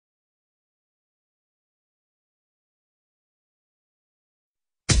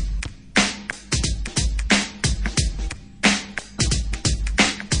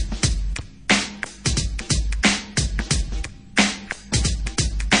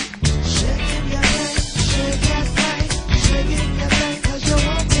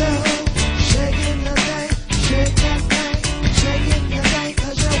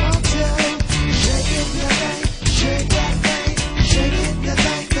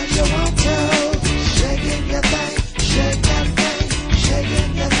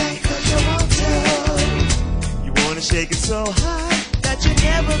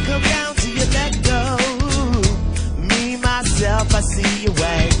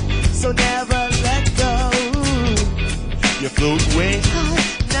so never let go. You float way high,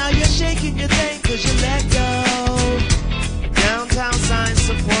 now you're shaking your thing 'cause you let go. Downtown signs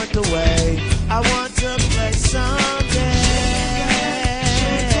support the way. I want to play someday.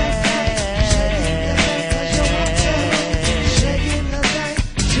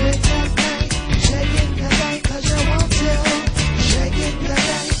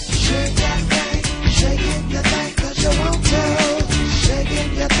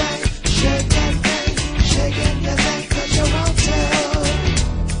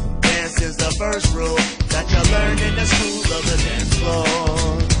 First rule that you learn in the school of the dance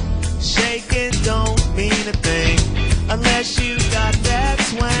floor. Shaking don't mean a thing unless you got that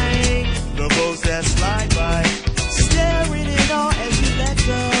swing. The boats that slide by, staring in awe as you let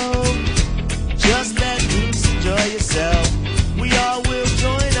go. Just let loose, enjoy yourself. We all will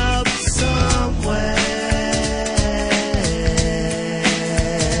join up somewhere.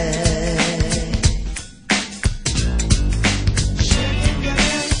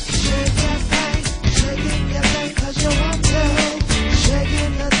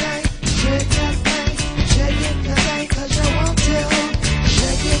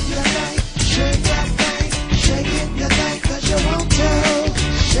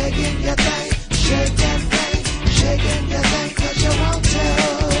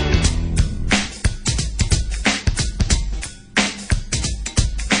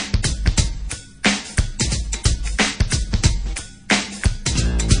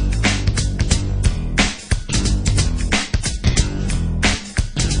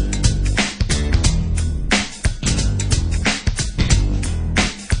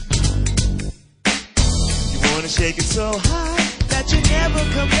 Shake it so high that you never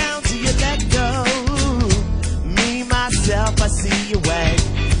come down till you let go. Me, myself, I see your way,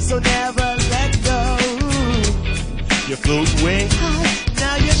 so never let go. You float way high,